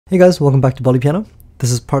Hey guys, welcome back to Bollypiano.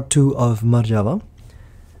 This is part 2 of Mar Jawan.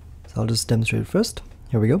 So I'll just demonstrate it first.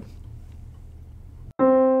 Here we go.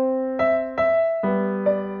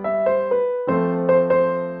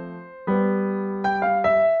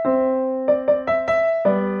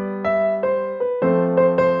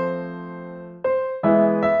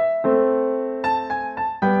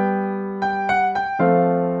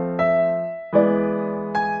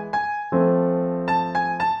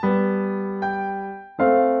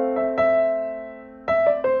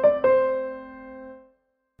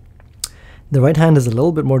 The right hand is a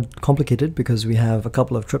little bit more complicated because we have a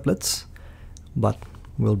couple of triplets, but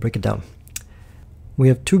we'll break it down. We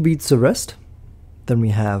have 2 beats of rest, then we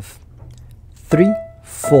have 3,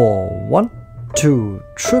 4, 1, 2,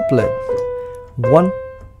 triplet, 1,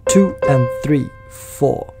 2, and 3,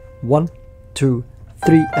 4, 1, 2,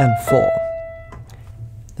 3, and 4.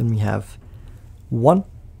 Then we have 1,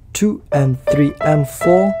 2, and 3, and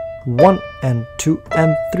 4, 1, and 2,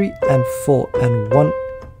 and 3, and 4, and 1,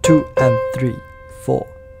 2 and 3, 4,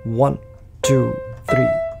 1, 2, 3,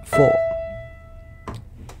 4.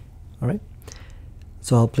 Alright,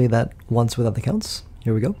 so I'll play that once without the counts.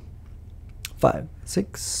 Here we go. 5,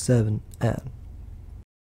 6, 7, and.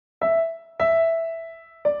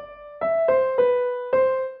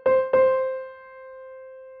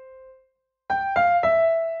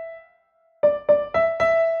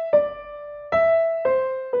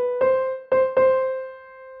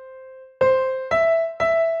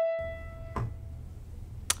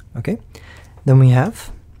 Okay, then we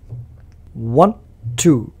have 1,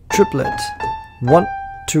 2, triplet, 1,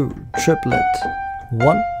 2, triplet,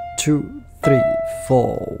 1, 2, 3,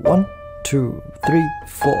 4, 1, 2, 3,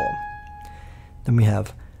 4. Then we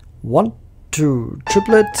have 1, 2,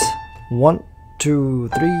 triplet, 1, 2,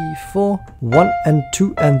 3, 4, 1 and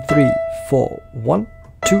 2 and 3, 4, 1,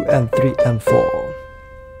 2 and 3 and 4.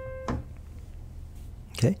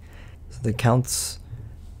 Okay, so the counts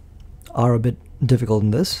are a bit difficult in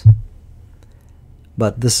this,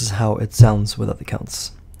 but this is how it sounds without the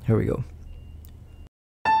counts. Here we go.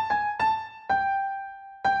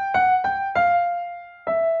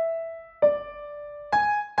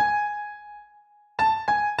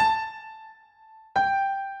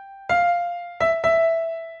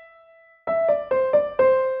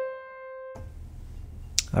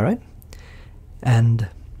 All right, and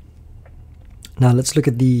now let's look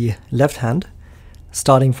at the left hand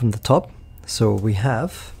starting from the top. So we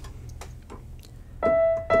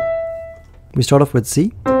start off with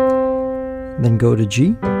C, then go to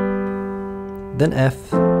G, then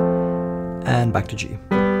F, and back to G.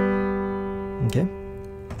 Okay,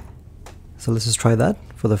 so let's just try that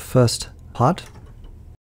for the first part.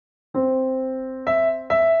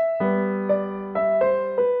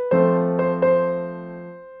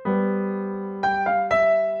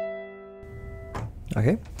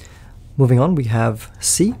 Okay, moving on, we have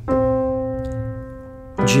C,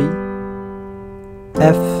 G,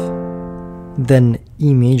 F, then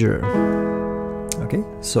E major. Okay,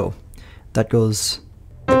 so that goes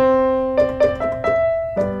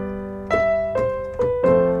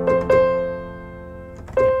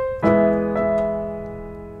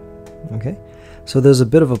okay, so there's a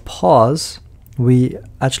bit of a pause. We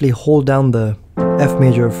actually hold down the F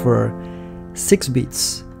major for 6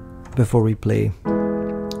 beats before we play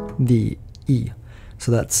the E.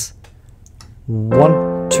 So that's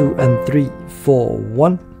 1, 2, and 3, 4,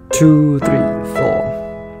 1, 2, 3, 4.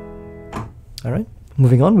 All right,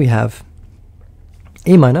 moving on, we have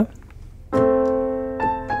A minor,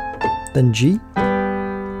 then G,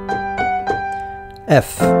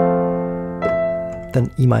 F,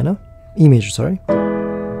 then E minor, E major, sorry,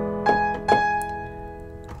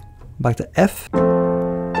 back to F,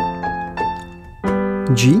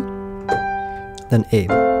 G, then A.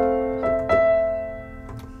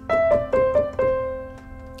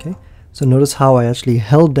 Okay, so notice how I actually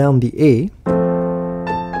held down the A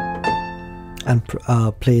and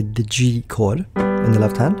played the G chord in the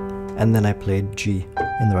left hand, and then I played G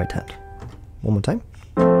in the right hand. One more time.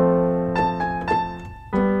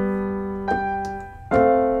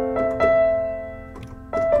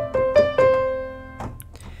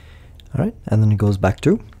 All right, and then it goes back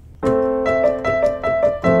to.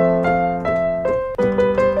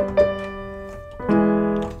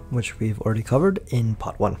 Which we've already covered in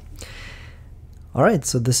part 1. Alright,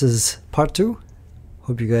 so this is part 2.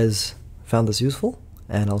 Hope you guys found this useful,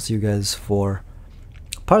 and I'll see you guys for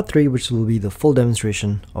part 3, which will be the full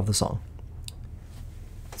demonstration of the song.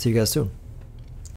 See you guys soon.